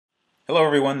Hello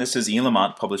everyone, this is Ian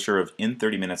Lamont, publisher of In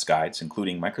 30 Minutes Guides,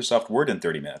 including Microsoft Word in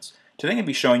 30 Minutes. Today I'm going to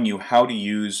be showing you how to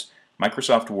use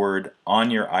Microsoft Word on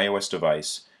your iOS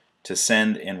device to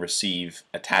send and receive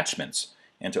attachments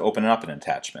and to open up an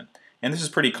attachment. And this is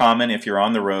pretty common if you're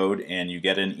on the road and you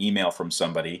get an email from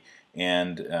somebody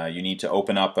and you need to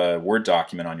open up a Word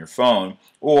document on your phone,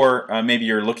 or maybe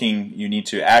you need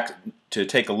to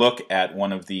take a look at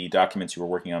one of the documents you were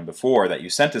working on before that you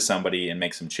sent to somebody and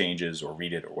make some changes or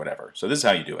read it or whatever. So this is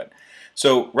how you do it.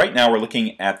 So right now we're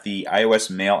looking at the iOS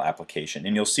Mail application,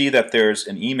 and you'll see that there's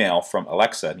an email from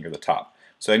Alexa near the top.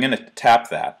 So I'm going to tap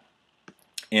that,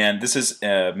 and this is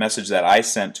a message that I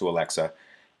sent to Alexa.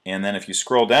 And then if you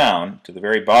scroll down to the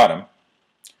very bottom,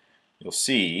 you'll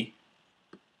see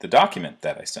the document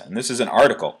that I sent. And this is an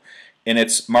article, and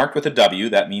it's marked with a W.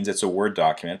 That means it's a Word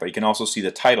document, but you can also see the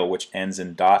title, which ends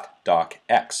in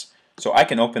 .docx. So I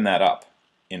can open that up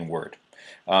in Word.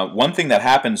 One thing that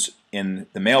happens in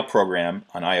the Mail program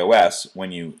on iOS,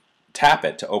 when you tap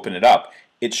it to open it up,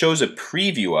 it shows a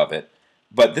preview of it,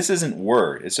 but this isn't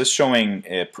Word. It's just showing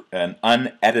an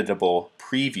uneditable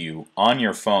preview on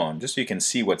your phone, just so you can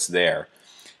see what's there.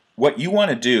 What you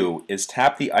want to do is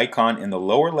tap the icon in the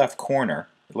lower left corner.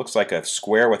 It looks like a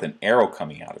square with an arrow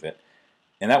coming out of it,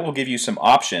 and that will give you some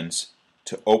options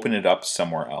to open it up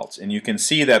somewhere else. And you can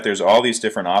see that there's all these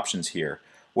different options here.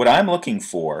 What I'm looking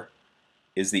for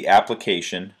is the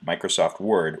application Microsoft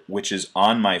Word, which is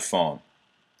on my phone.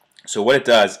 So what it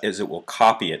does is it will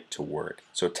copy it to Word.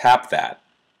 So tap that.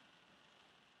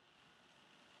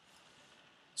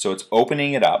 So it's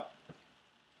opening it up.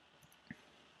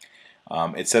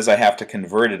 It says I have to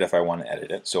convert it if I want to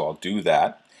edit it, so I'll do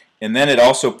that. And then it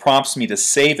also prompts me to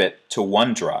save it to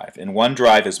OneDrive. And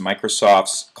OneDrive is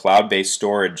Microsoft's cloud-based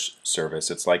storage service.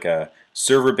 It's like a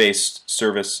server-based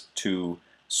service to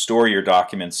store your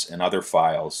documents and other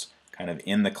files kind of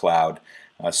in the cloud,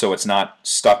 so it's not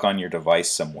stuck on your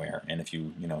device somewhere. And if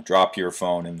you drop your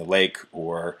phone in the lake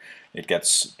or it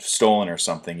gets stolen or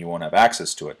something, you won't have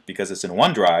access to it. Because it's in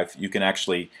OneDrive, you can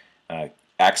actually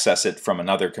access it from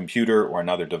another computer or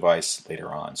another device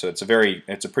later on. So it's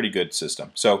a pretty good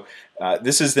system. So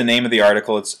this is the name of the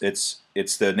article. It's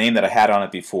the name that I had on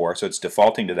it before, so it's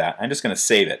defaulting to that. I'm just going to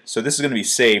save it. So this is going to be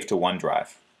saved to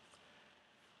OneDrive.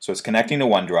 So it's connecting to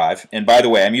OneDrive. And by the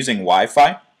way, I'm using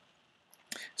Wi-Fi,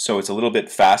 so it's a little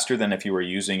bit faster than if you were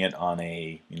using it on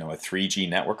a 3G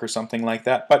network or something like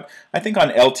that. But I think on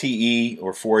LTE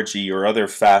or 4G or other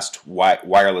fast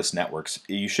wireless networks,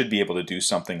 you should be able to do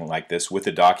something like this with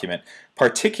a document,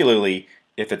 particularly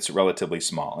if it's relatively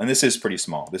small. And this is pretty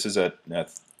small. This is I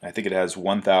think it has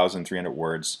 1,300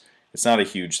 words. It's not a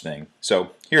huge thing.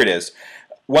 So here it is.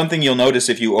 One thing you'll notice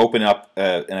if you open up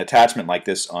an attachment like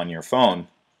this on your phone,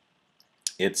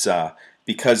 it's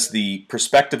because the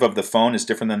perspective of the phone is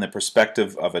different than the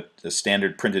perspective of a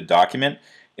standard printed document.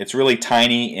 It's really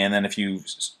tiny, and then if you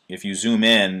zoom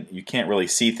in, you can't really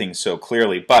see things so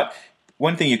clearly. But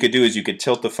one thing you could do is you could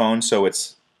tilt the phone so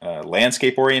it's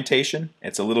landscape orientation.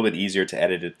 It's a little bit easier to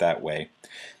edit it that way,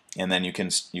 and then you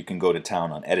can go to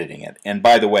town on editing it. And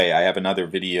by the way, I have another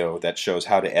video that shows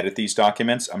how to edit these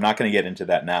documents. I'm not going to get into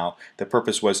that now. The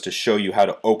purpose was to show you how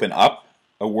to open up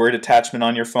a Word attachment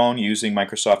on your phone using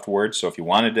Microsoft Word. So if you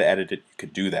wanted to edit it, you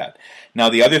could do that. Now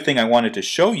the other thing I wanted to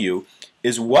show you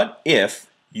is what if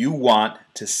you want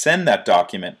to send that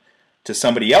document to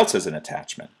somebody else as an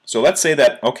attachment. So let's say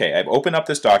that, okay, I've opened up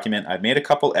this document, I've made a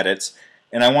couple edits,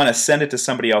 and I want to send it to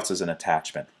somebody else as an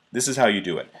attachment. This is how you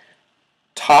do it.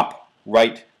 Top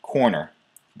right corner,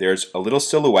 there's a little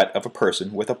silhouette of a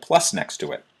person with a plus next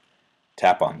to it.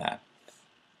 Tap on that.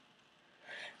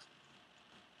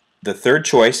 The third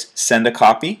choice, send a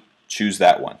copy, choose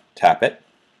that one. Tap it.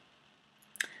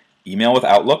 Email with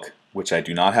Outlook, which I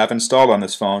do not have installed on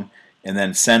this phone, and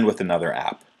then send with another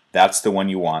app. That's the one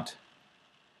you want.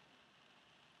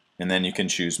 And then you can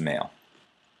choose Mail.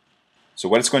 So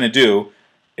what it's going to do,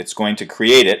 it's going to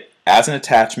create it as an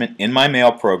attachment in my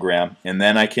Mail program, and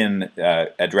then I can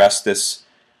address this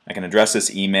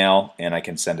email and I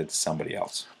can send it to somebody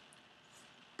else.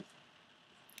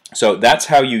 So that's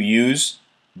how you use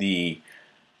the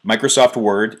Microsoft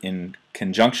Word in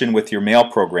conjunction with your Mail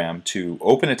program to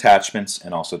open attachments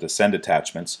and also to send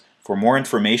attachments. For more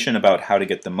information about how to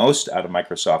get the most out of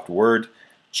Microsoft Word,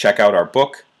 check out our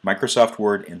book, Microsoft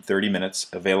Word in 30 Minutes,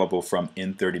 available from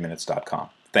in30minutes.com.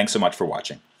 Thanks so much for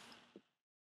watching.